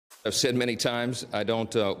I've said many times, I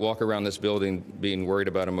don't walk around this building being worried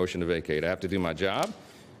about a motion to vacate. I have to do my job.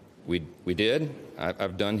 We did.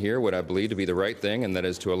 I've done here what I believe to be the right thing, and that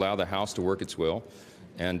is to allow the House to work its will.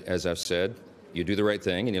 And as I've said, you do the right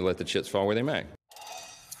thing and you let the chips fall where they may.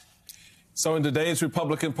 So in today's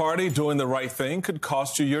Republican Party, doing the right thing could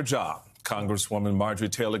cost you your job. Congresswoman Marjorie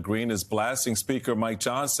Taylor Greene is blasting Speaker Mike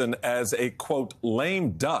Johnson as a, quote,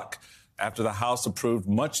 lame duck after the House approved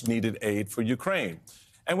much-needed aid for Ukraine.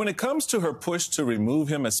 And when it comes to her push to remove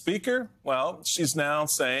him as Speaker, well, she's now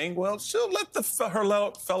saying, well, she'll let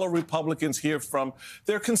her fellow Republicans hear from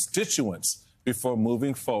their constituents before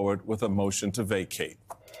moving forward with a motion to vacate.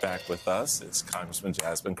 Back with us is Congressman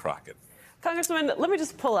Jasmine Crockett. Congressman, let me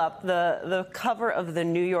just pull up the cover of the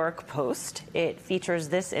New York Post. It features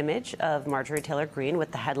this image of Marjorie Taylor Greene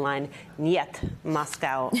with the headline, "Niet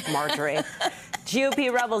Moscow, Marjorie."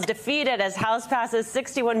 GOP rebels defeated as House passes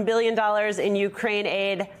 $61 billion in Ukraine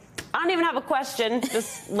aid. I don't even have a question,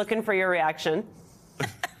 just looking for your reaction.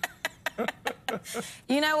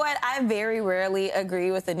 You know what? I very rarely agree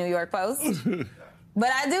with the New York Post. But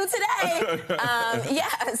I do today.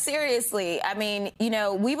 Yeah, seriously. I mean, you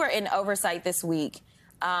know, we were in oversight this week.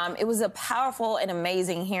 It was a powerful and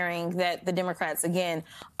amazing hearing that the Democrats, again,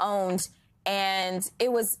 owned. And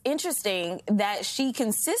it was interesting that she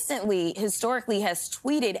consistently, historically, has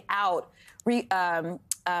tweeted out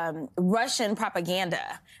Russian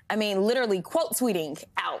propaganda. I mean, literally quote tweeting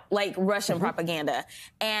out like Russian propaganda.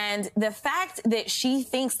 And the fact that she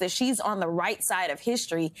thinks that she's on the right side of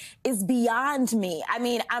history is beyond me. I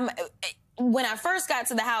mean, when I first got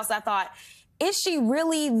to the House, I thought, is she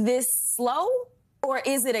really this slow or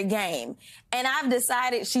is it a game? And I've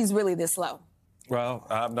decided she's really this slow. Well,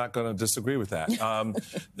 I'm not going to disagree with that.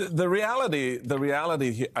 The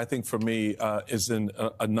reality, I think, for me, is in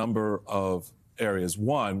a number of areas.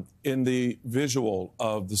 One, in the visual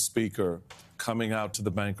of the speaker coming out to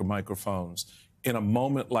the banker microphones. In a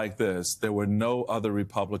moment like this, there were no other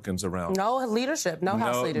Republicans around. No leadership, no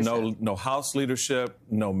House leadership. No House leadership,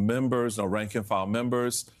 no members, no rank and file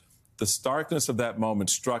members. The starkness of that moment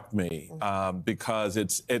struck me because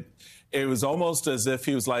it was almost as if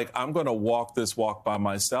he was like, I'm going to walk this walk by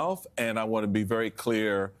myself, and I want to be very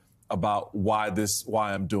clear about why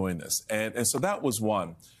I'm doing this. And so that was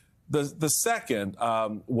one. The second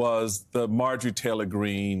was the Marjorie Taylor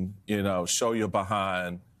Greene, show your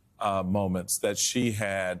behind moments that she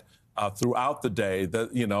had throughout the day.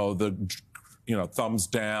 The thumbs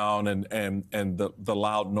down and the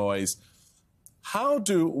loud noise.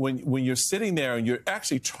 When you're sitting there and you're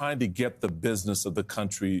actually trying to get the business of the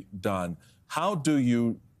country done, how do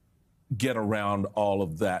you get around all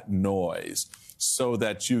of that noise so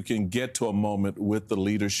that you can get to a moment with the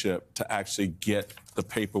leadership to actually get the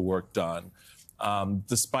paperwork done,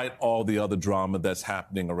 despite all the other drama that's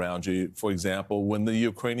happening around you? For example, when the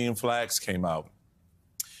Ukrainian flags came out,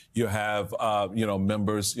 you have,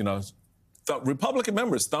 members, Republican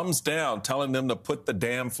members, thumbs down, telling them to put the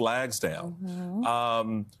damn flags down.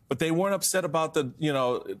 Mm-hmm. But they weren't upset about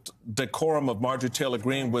the, decorum of Marjorie Taylor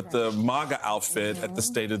Greene with the MAGA outfit at the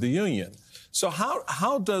State of the Union. So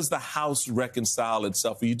how does the House reconcile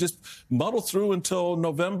itself? Do you just muddle through until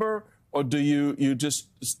November, or do you just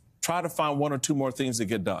try to find one or two more things to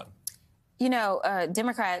get done?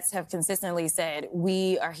 Democrats have consistently said,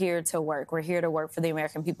 we are here to work. We're here to work for the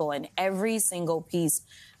American people. And every single piece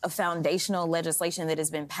of foundational legislation that has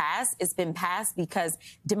been passed, it's been passed because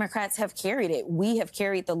Democrats have carried it. We have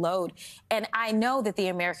carried the load. And I know that the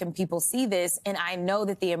American people see this, and I know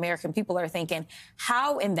that the American people are thinking,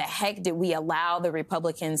 how in the heck did we allow the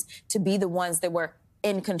Republicans to be the ones that were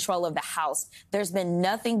in control of the House? There's been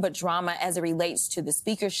nothing but drama as it relates to the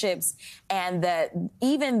speakerships, and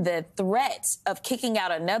even the threat of kicking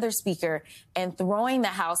out another speaker and throwing the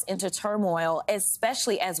House into turmoil,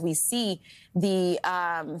 especially as we see the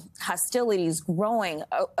hostilities growing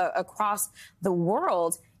across the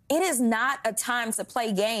world. It is not a time to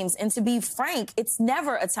play games. And to be frank, it's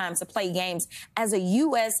never a time to play games as a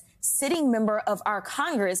U.S. sitting member of our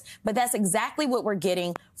Congress. But that's exactly what we're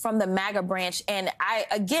getting from the MAGA branch. And I,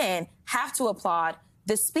 again, have to applaud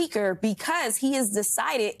the speaker because he has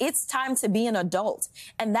decided it's time to be an adult.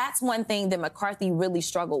 And that's one thing that McCarthy really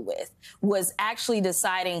struggled with, was actually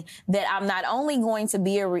deciding that I'm not only going to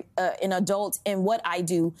be an adult in what I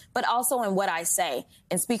do, but also in what I say.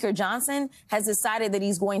 And Speaker Johnson has decided that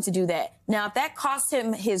he's going to do that. Now, if that cost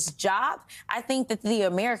him his job, I think that the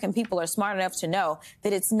American people are smart enough to know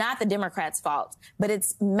that it's not the Democrats' fault, but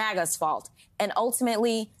it's MAGA's fault. And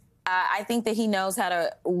ultimately, I think that he knows how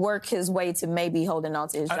to work his way to maybe holding on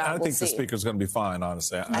to his job. I think the speaker's going to be fine,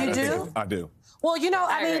 honestly. You do? I do. Well, you know,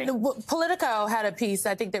 I mean, Politico had a piece,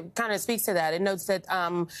 I think, that kind of speaks to that. It notes that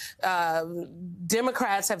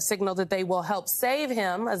Democrats have signaled that they will help save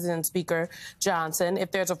him, as in Speaker Johnson,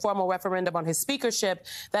 if there's a formal referendum on his speakership.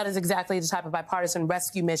 That is exactly the type of bipartisan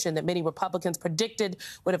rescue mission that many Republicans predicted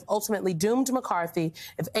would have ultimately doomed McCarthy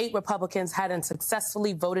if 8 Republicans hadn't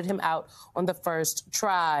successfully voted him out on the first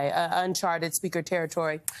try, uncharted Speaker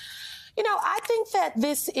territory. You know, I think that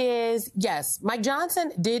this is, yes, Mike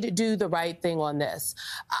Johnson did do the right thing on this.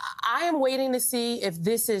 I am waiting to see if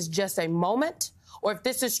this is just a moment or if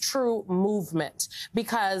this is true movement,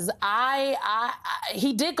 because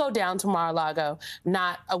he did go down to Mar-a-Lago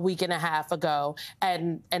not a week and a half ago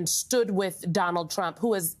and stood with Donald Trump,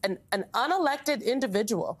 who is an unelected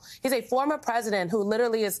individual. He's a former president who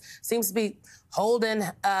literally seems to be holding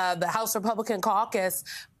the House Republican caucus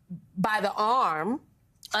by the arm.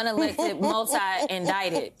 Unelected,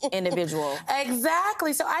 multi-indicted individual.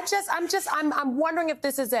 Exactly. So I'm wondering if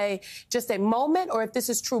this is just a moment or if this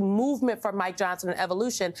is true movement for Mike Johnson and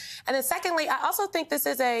evolution. And then secondly, I also think this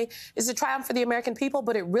is a triumph for the American people,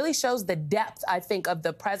 but it really shows the depth, I think, of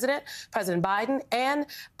the President Biden, and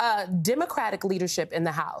Democratic leadership in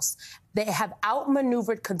the House. They have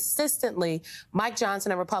outmaneuvered consistently Mike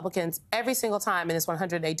Johnson and Republicans every single time in this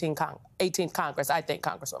 118th Congress, I think,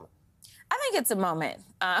 Congresswoman. I think it's a moment.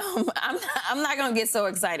 I'm not going to get so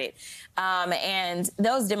excited. And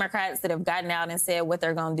those Democrats that have gotten out and said what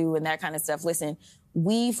they're going to do and that kind of stuff, listen,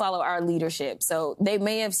 we follow our leadership. So they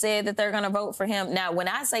may have said that they're going to vote for him. Now, when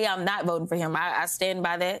I say I'm not voting for him, I stand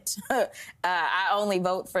by that. I only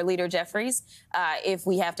vote for Leader Jeffries if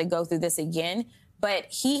we have to go through this again. But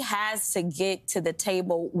he has to get to the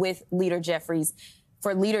table with Leader Jeffries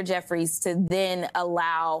for Leader Jeffries to then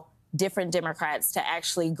allow different Democrats to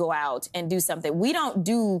actually go out and do something. We don't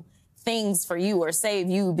do things for you or save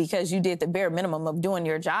you because you did the bare minimum of doing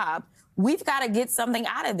your job. We've got to get something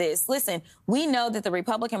out of this. Listen, we know that the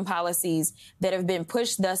Republican policies that have been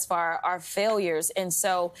pushed thus far are failures. And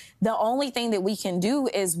so the only thing that we can do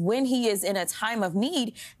is when he is in a time of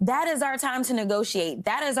need, that is our time to negotiate.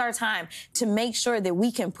 That is our time to make sure that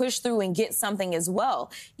we can push through and get something as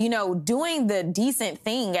well. You know, doing the decent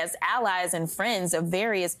thing as allies and friends of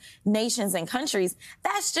various nations and countries,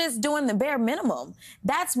 that's just doing the bare minimum.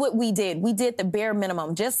 That's what we did. We did the bare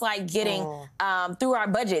minimum, just like getting through our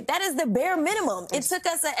budget. That is the bare minimum. It took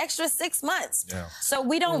us an extra 6 months. Yeah. So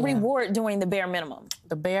we don't reward doing the bare minimum.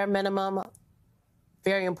 The bare minimum,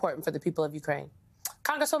 very important for the people of Ukraine.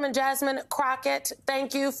 Congresswoman Jasmine Crockett,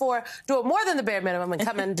 thank you for doing more than the bare minimum and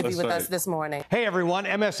coming to be with us this morning. Hey, everyone.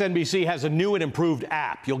 MSNBC has a new and improved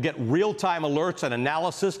app. You'll get real-time alerts and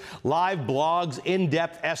analysis, live blogs,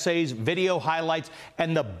 in-depth essays, video highlights,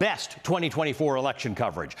 and the best 2024 election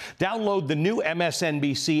coverage. Download the new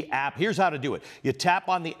MSNBC app. Here's how to do it. You tap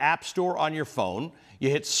on the App Store on your phone. You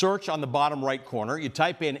hit search on the bottom right corner. You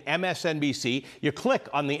type in MSNBC. You click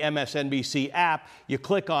on the MSNBC app. You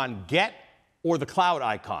click on Get or the cloud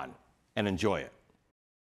icon and enjoy it.